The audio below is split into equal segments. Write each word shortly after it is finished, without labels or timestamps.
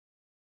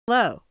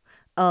Hello,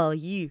 all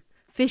you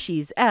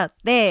fishies out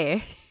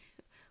there.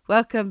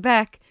 Welcome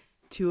back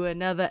to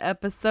another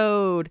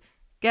episode.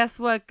 Guess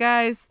what,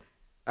 guys?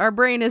 Our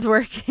brain is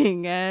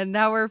working, and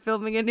now we're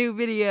filming a new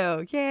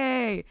video.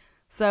 Yay!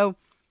 So,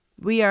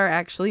 we are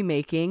actually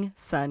making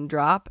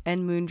Sundrop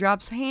and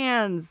Moondrop's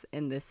hands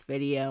in this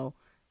video.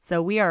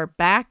 So, we are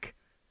back.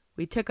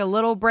 We took a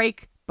little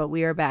break, but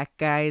we are back,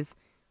 guys.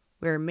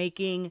 We're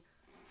making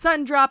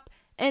Sundrop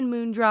and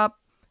Moondrop.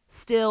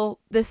 Still,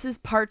 this is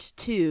part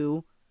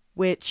 2.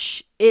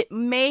 Which it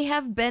may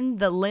have been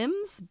the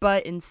limbs,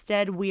 but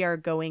instead we are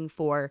going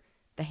for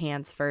the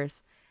hands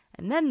first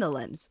and then the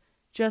limbs.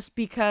 Just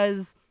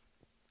because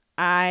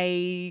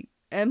I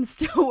am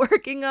still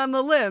working on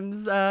the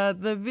limbs.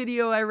 The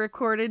video I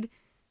recorded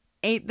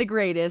ain't the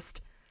greatest.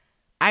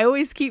 I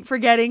always keep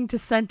forgetting to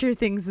center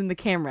things in the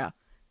camera.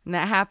 And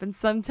that happens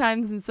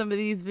sometimes in some of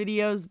these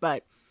videos,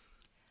 but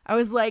I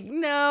was like,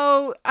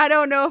 no, I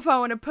don't know if I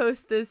want to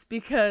post this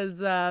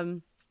because,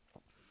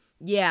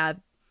 yeah,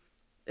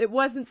 it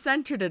wasn't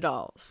centered at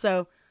all.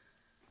 So,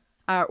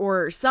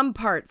 or some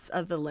parts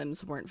of the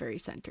limbs weren't very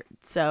centered.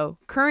 So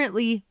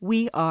currently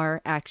we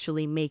are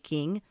actually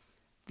making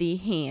the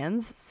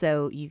hands.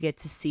 So you get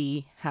to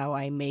see how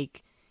I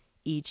make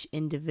each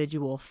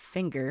individual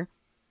finger.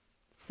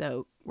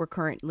 So we're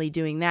currently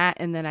doing that.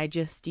 And then I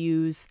just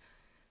use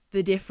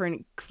the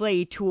different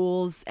clay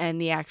tools and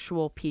the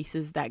actual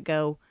pieces that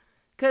go.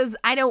 Because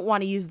I don't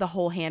want to use the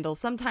whole handle.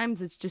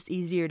 Sometimes it's just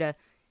easier to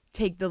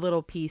take the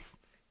little piece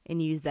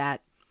and use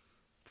that.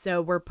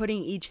 So we're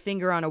putting each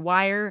finger on a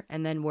wire,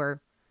 and then we're,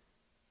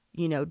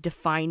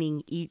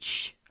 defining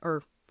each,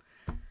 or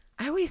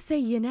I always say,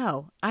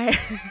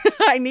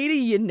 I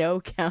need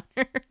a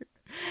counter,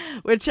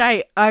 which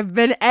I've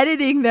been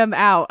editing them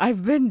out.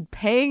 I've been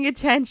paying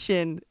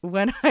attention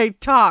when I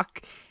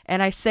talk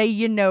and I say,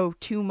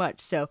 too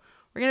much. So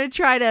we're going to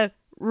try to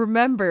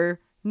remember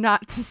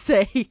not to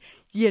say,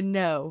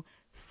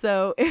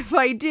 So if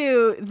I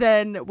do,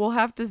 then we'll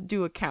have to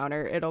do a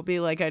counter. It'll be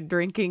like a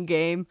drinking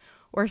game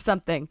or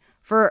something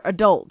for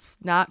adults,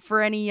 not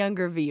for any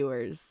younger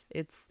viewers.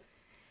 It's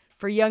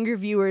for younger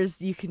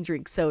viewers, you can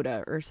drink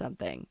soda or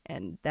something,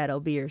 and that'll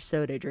be your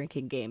soda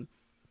drinking game.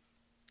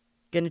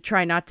 Gonna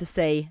try not to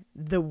say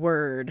the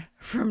word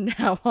from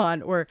now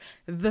on, or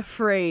the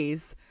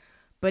phrase,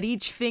 but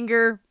each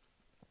finger,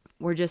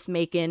 we're just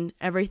making,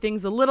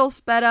 everything's a little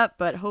sped up,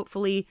 but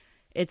hopefully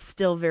it's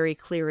still very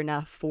clear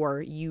enough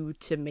for you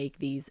to make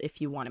these if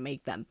you want to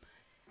make them.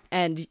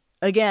 And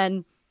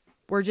again,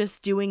 we're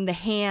just doing the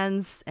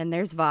hands, and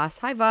there's Voss.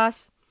 Hi,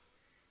 Voss.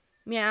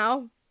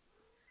 Meow.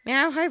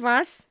 Meow, hi,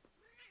 Voss.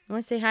 You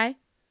want to say hi?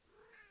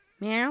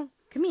 Meow.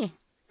 Come here.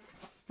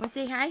 Want to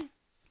say hi?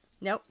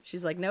 Nope.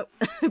 She's like, nope.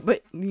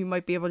 But you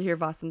might be able to hear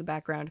Voss in the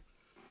background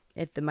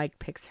if the mic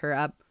picks her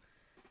up.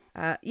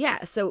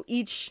 Yeah, so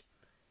each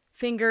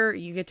finger,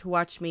 you get to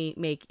watch me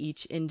make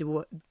each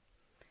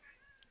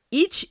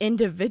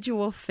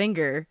individual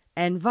finger,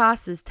 and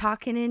Voss is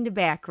talking in the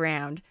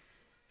background.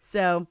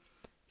 So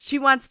she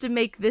wants to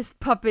make this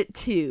puppet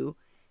too,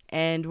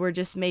 and we're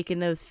just making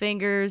those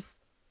fingers.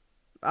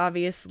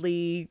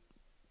 Obviously,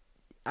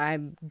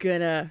 I'm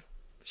gonna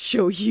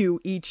show you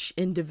each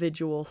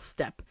individual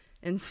step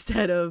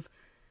instead of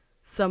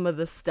some of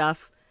the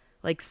stuff,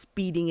 like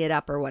speeding it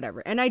up or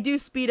whatever. And I do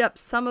speed up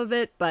some of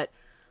it, but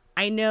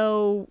I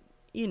know,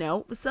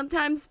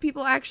 sometimes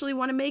people actually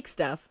want to make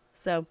stuff.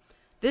 So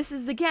this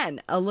is,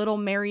 again, a little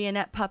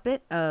marionette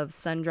puppet of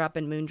Sundrop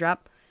and Moondrop.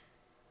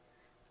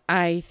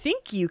 I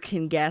think you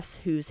can guess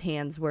whose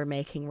hands we're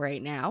making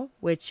right now,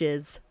 which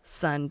is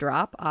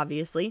Sundrop,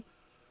 obviously.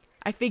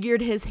 I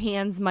figured his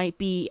hands might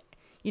be,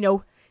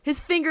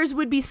 his fingers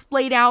would be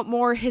splayed out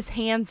more, his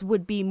hands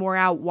would be more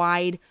out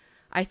wide.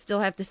 I still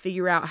have to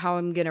figure out how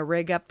I'm going to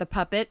rig up the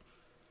puppet.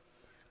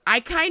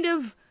 I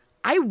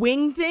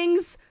wing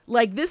things.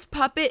 Like, this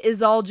puppet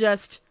is all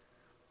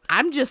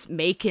I'm just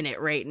making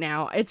it right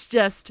now. It's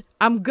just,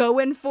 I'm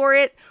going for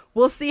it.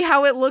 We'll see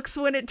how it looks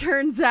when it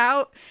turns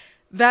out.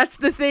 That's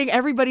the thing.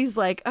 Everybody's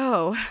like,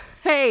 oh,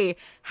 hey,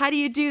 how do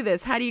you do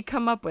this? How do you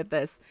come up with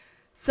this?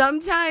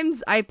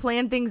 Sometimes I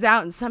plan things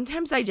out, and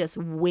sometimes I just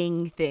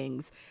wing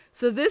things.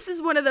 So this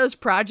is one of those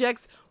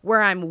projects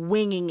where I'm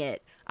winging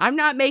it. I'm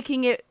not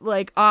making it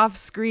like off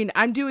screen.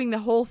 I'm doing the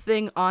whole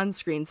thing on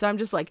screen. So I'm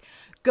just like,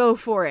 go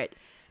for it.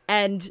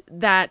 And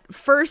that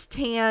first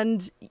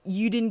hand,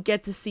 you didn't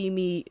get to see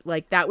me,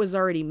 like, that was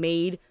already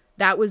made.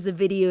 That was the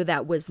video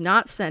that was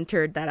not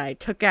centered that I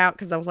took out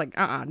because I was like,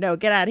 no,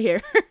 get out of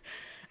here.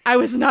 I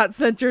was not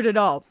centered at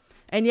all.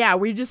 And yeah,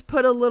 we just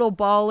put a little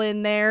ball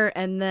in there,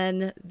 and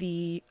then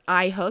the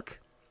eye hook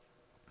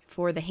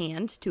for the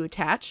hand to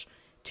attach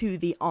to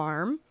the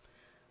arm.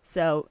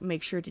 So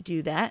make sure to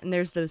do that. And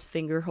there's those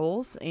finger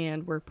holes,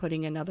 and we're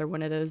putting another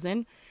one of those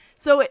in.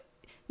 So,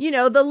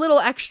 the little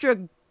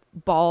extra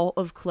ball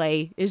of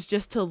clay is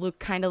just to look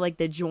kind of like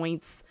the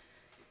joints.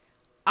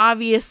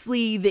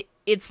 Obviously,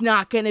 it's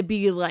not going to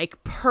be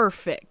like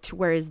perfect,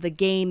 whereas the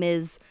game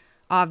is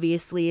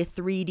obviously a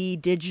 3D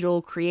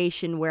digital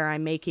creation where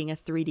I'm making a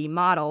 3D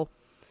model.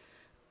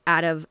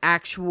 out of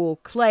actual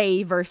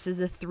clay versus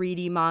a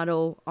 3D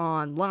model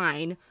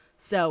online.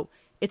 So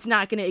it's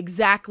not going to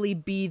exactly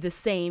be the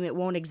same. It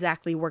won't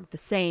exactly work the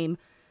same.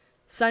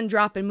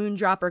 Sundrop and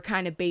Moondrop are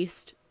kind of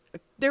based,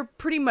 they're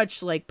pretty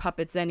much like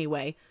puppets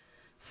anyway.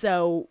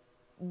 So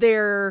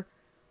they're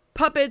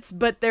puppets,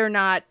 but they're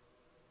not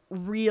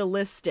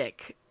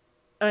realistic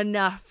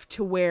enough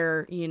to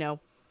where, you know,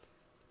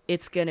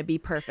 it's going to be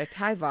perfect.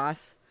 Hi,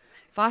 Voss.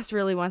 Voss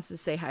really wants to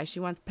say hi. She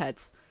wants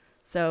pets.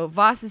 So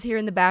Voss is here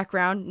in the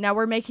background. Now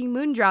we're making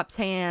Moondrop's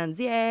hands.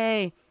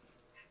 Yay!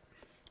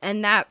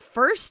 And that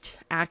first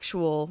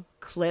actual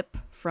clip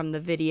from the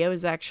video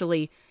is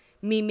actually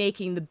me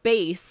making the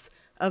base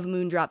of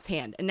Moondrop's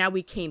hand. And now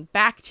we came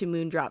back to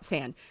Moondrop's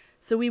hand.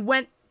 So we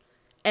went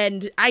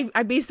and I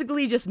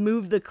basically just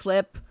moved the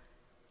clip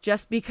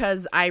just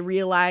because I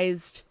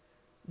realized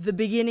the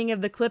beginning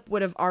of the clip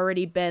would have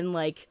already been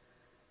like,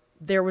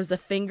 there was a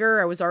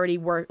finger. I was already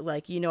I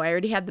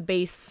already had the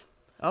base.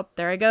 Oh,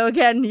 there I go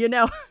again, you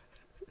know.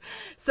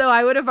 So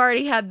I would have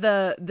already had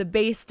the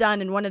base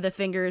done in one of the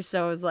fingers.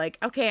 So I was like,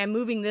 okay, I'm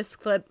moving this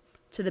clip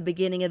to the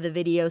beginning of the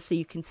video so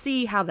you can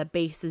see how the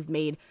base is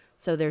made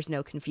so there's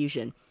no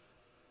confusion.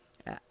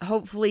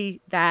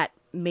 Hopefully that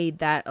made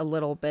that a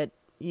little bit,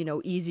 you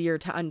know, easier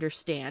to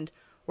understand,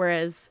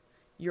 whereas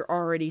you're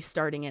already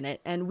starting in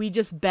it. And we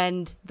just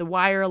bend the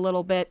wire a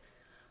little bit.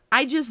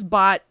 I just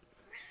bought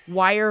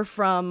wire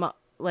from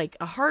like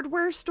a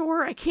hardware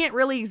store. I can't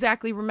really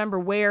exactly remember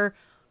where,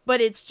 but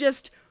it's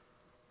just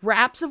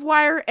wraps of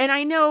wire. And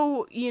I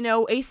know, you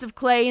know, Ace of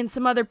Clay and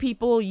some other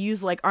people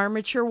use like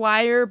armature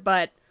wire,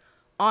 but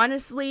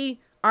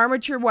honestly,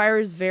 armature wire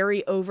is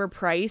very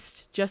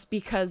overpriced just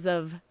because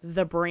of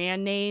the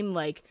brand name.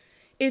 Like,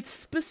 it's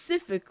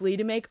specifically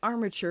to make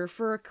armature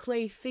for a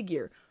clay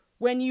figure,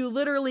 when you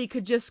literally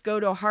could just go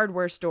to a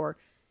hardware store,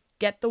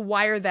 get the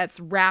wire that's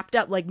wrapped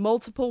up, like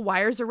multiple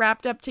wires are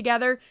wrapped up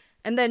together,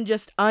 and then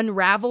just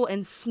unravel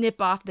and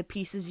snip off the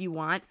pieces you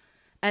want.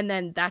 And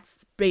then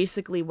that's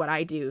basically what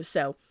I do.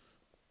 So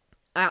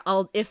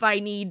if I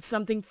need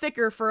something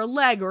thicker for a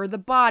leg or the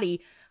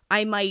body,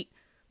 I might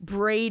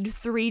braid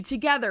 3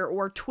 together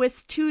or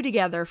twist 2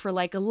 together for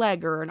like a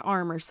leg or an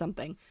arm or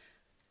something.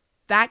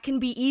 That can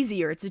be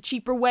easier. It's a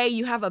cheaper way.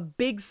 You have a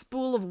big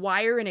spool of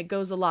wire and it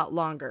goes a lot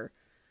longer.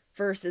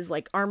 Versus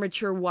like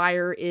armature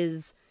wire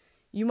is,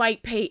 you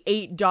might pay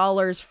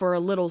 $8 for a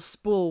little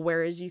spool,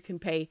 whereas you can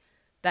pay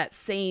that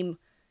same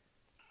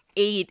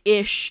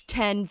 $8-ish,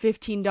 $10,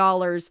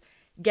 $15,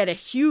 get a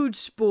huge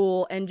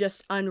spool and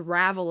just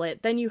unravel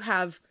it. Then you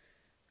have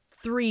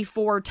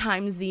 3-4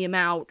 times the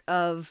amount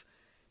of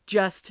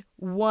just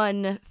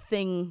one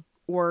thing,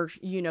 or,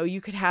 you know,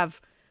 you could have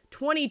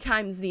 20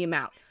 times the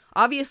amount.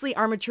 Obviously,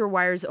 armature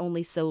wire is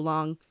only so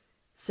long,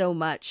 so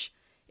much.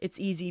 It's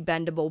easy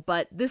bendable,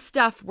 but this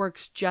stuff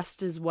works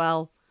just as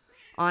well,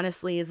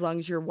 honestly, as long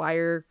as your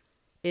wire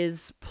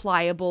is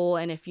pliable,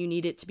 and if you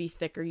need it to be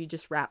thicker, you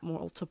just wrap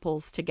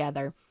multiples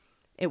together.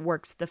 It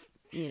works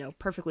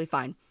perfectly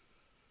fine.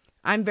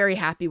 I'm very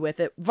happy with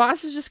it.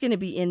 Voss is just going to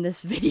be in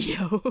this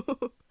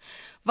video.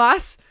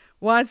 Voss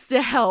wants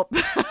to help.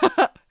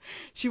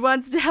 She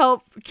wants to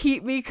help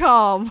keep me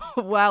calm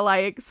while I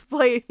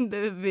explain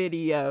the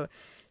video.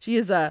 She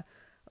is a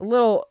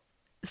little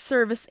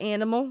service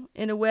animal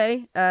in a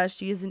way.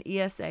 She is an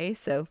ESA,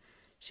 so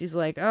she's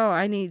like, oh,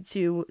 I need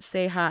to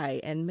say hi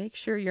and make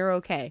sure you're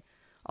okay.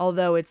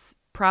 Although it's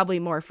probably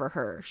more for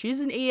her. She's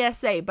an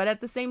ESA, but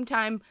at the same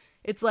time,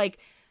 it's like,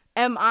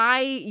 am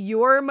I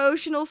your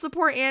emotional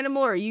support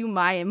animal or are you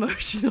my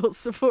emotional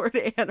support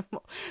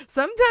animal?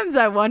 Sometimes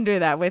I wonder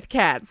that with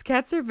cats.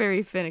 Cats are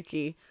very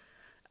finicky.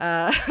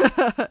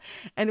 And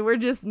we're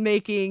just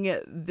making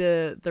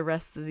the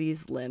rest of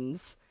these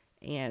limbs.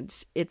 And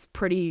it's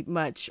pretty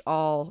much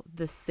all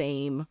the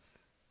same.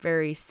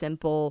 Very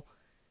simple.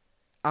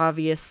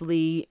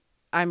 Obviously,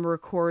 I'm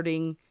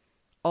recording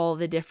all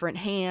the different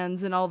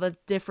hands and all the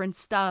different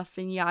stuff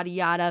and yada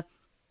yada.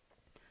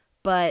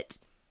 But,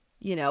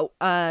 you know,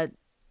 I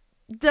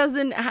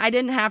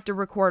didn't have to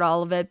record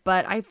all of it,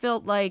 but I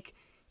felt like,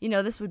 you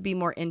know, this would be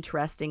more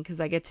interesting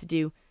because I get to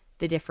do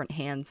the different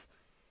hands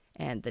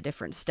and the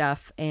different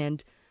stuff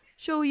and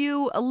show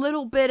you a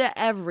little bit of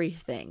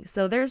everything.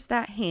 So there's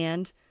that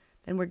hand.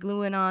 Then we're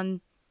gluing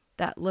on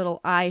that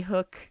little eye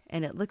hook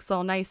and it looks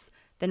all nice.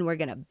 Then we're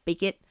going to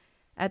bake it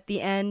at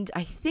the end.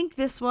 I think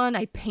this one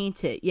I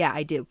paint it. Yeah,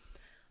 I do.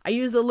 I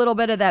use a little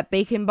bit of that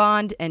bacon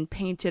bond and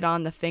paint it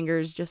on the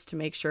fingers just to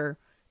make sure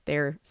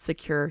they're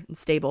secure and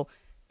stable.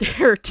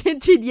 They're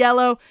tinted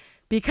yellow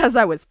because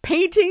I was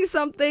painting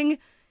something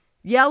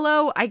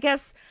yellow. I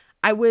guess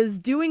I was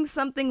doing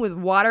something with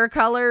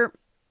watercolor.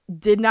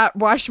 Did not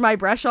wash my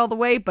brush all the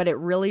way, but it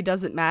really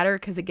doesn't matter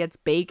because it gets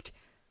baked.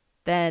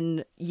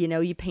 Then, you know,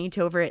 you paint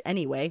over it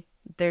anyway.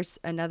 There's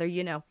another,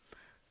 you know,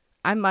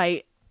 I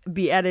might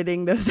be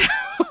editing those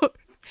out.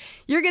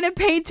 You're going to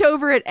paint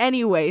over it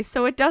anyway,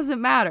 so it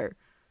doesn't matter.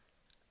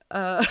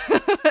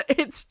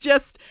 It's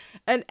just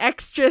an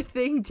extra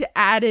thing to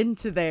add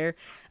into there.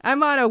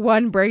 I'm on a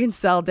 1 brain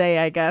cell day,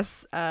 I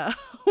guess. A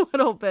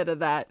little bit of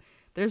that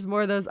There's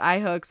more of those eye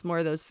hooks, more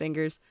of those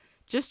fingers.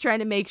 Just trying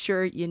to make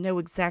sure you know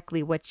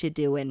exactly what you're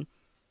doing.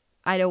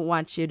 I don't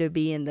want you to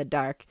be in the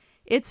dark.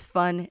 It's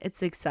fun.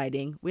 It's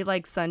exciting. We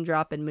like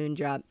Sundrop and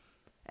Moondrop.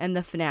 And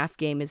the FNAF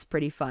game is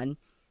pretty fun.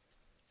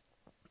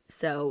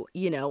 So,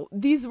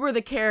 these were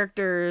the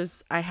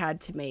characters I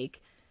had to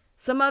make.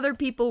 Some other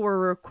people were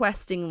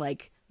requesting,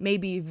 like,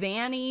 maybe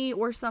Vanny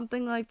or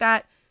something like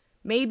that.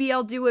 Maybe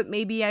I'll do it,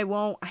 maybe I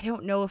won't. I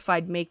don't know if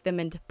I'd make them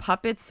into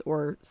puppets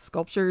or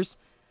sculptures.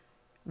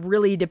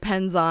 Really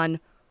depends on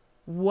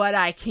what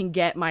I can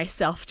get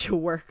myself to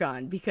work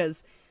on.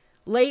 Because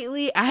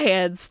lately I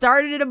had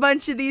started a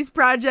bunch of these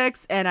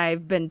projects and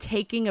I've been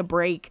taking a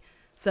break.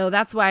 So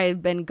that's why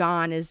I've been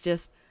gone, is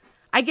just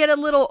I get a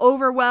little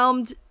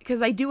overwhelmed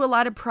because I do a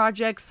lot of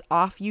projects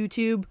off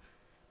YouTube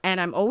and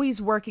I'm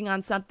always working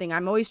on something.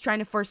 I'm always trying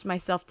to force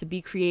myself to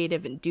be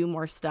creative and do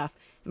more stuff,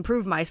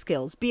 improve my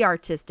skills, be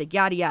artistic,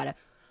 yada yada.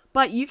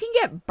 But you can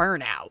get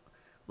burnout.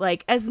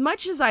 Like, as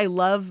much as I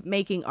love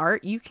making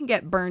art, you can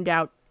get burned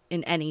out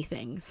in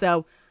anything.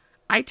 So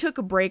I took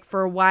a break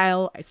for a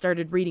while. I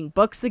started reading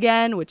books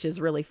again, which is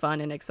really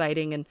fun and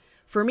exciting. And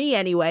for me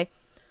anyway,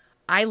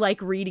 I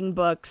like reading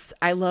books.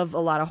 I love a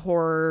lot of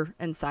horror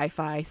and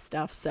sci-fi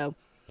stuff. So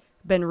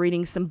I've been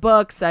reading some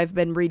books. I've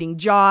been reading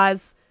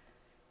Jaws.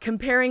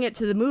 Comparing it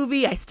to the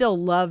movie, I still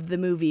love the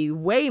movie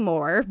way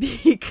more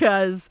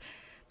because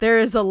there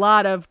is a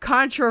lot of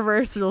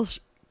controversial,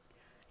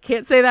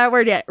 can't say that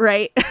word yet,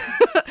 right?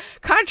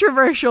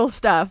 Controversial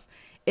stuff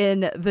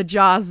in the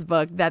Jaws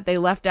book that they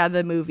left out of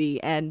the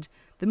movie. And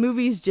the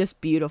movie is just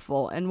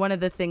beautiful. And one of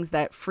the things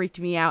that freaked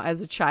me out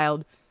as a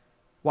child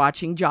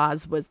watching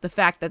Jaws was the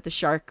fact that the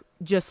shark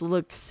just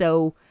looked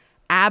so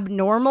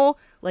abnormal,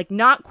 like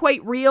not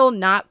quite real,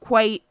 not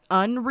quite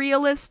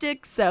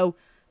unrealistic. So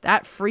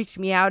that freaked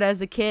me out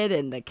as a kid,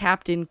 and the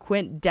Captain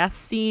Quint death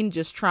scene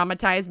just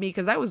traumatized me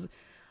because I was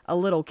a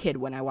little kid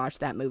when I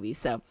watched that movie.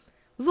 So it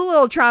was a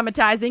little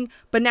traumatizing,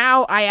 but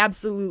now I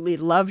absolutely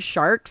love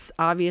sharks.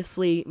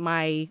 Obviously,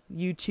 my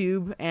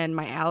YouTube and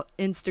my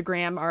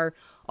Instagram are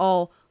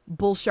all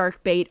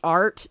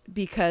Bullsharkbaitart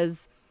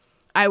because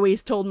I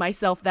always told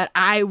myself that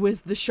I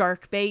was the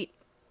shark bait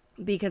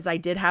because I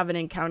did have an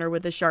encounter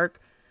with a shark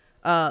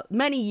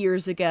many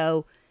years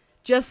ago,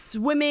 just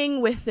swimming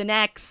with an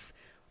ex.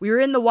 We were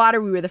in the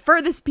water. We were the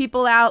furthest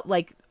people out,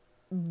 like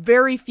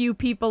very few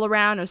people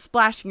around. I was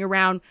splashing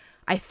around.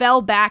 I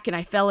fell back and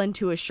I fell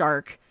into a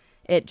shark.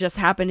 It just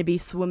happened to be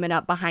swimming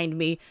up behind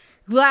me.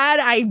 Glad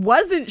I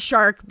wasn't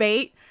shark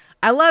bait.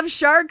 I love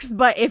sharks,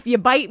 but if you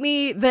bite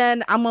me,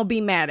 then I'm going to be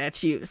mad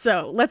at you.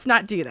 So let's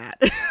not do that.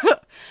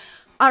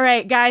 All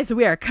right, guys,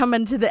 we are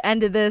coming to the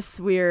end of this.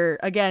 We're,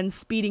 again,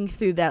 speeding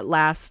through that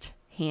last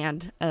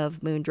hand of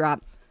Moondrop.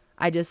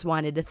 I just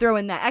wanted to throw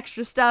in that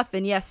extra stuff.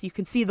 And yes, you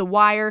can see the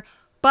wire,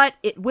 but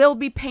it will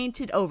be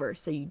painted over,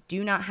 so you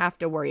do not have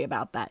to worry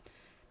about that.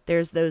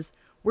 There's those.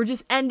 We're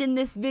just ending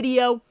this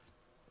video.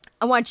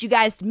 I want you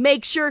guys to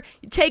make sure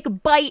you take a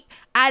bite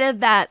out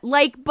of that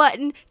like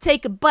button.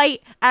 Take a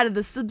bite out of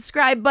the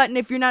subscribe button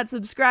if you're not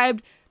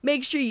subscribed.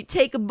 Make sure you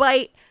take a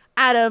bite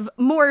out of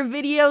more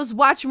videos,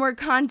 watch more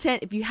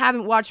content. If you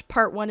haven't watched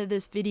part 1 of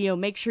this video,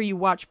 make sure you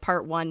watch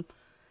part 1.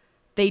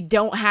 They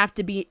don't have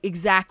to be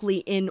exactly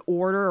in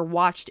order or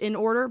watched in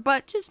order,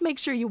 but just make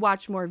sure you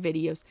watch more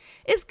videos.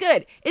 It's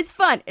good. It's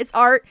fun. It's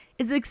art.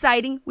 It's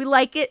exciting. We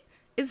like it.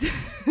 It's,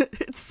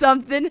 it's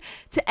something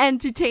to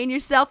entertain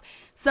yourself.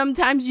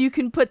 Sometimes you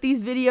can put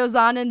these videos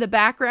on in the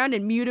background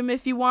and mute them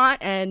if you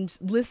want and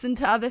listen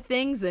to other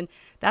things, and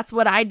that's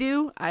what I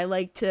do. I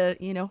like to,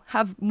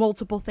 have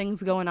multiple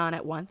things going on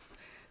at once.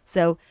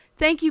 So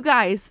thank you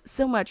guys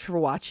so much for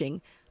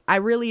watching. I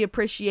really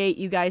appreciate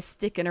you guys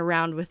sticking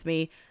around with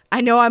me.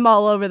 I know I'm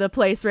all over the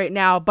place right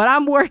now, but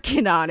I'm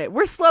working on it.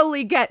 We're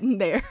slowly getting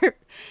there.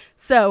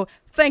 So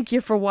thank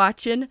you for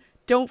watching.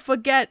 Don't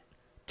forget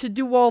to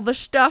do all the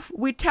stuff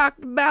we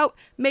talked about.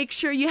 Make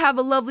sure you have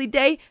a lovely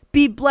day.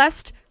 Be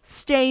blessed.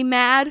 Stay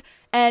mad.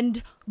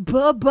 And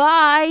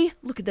bye-bye.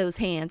 Look at those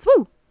hands.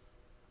 Woo!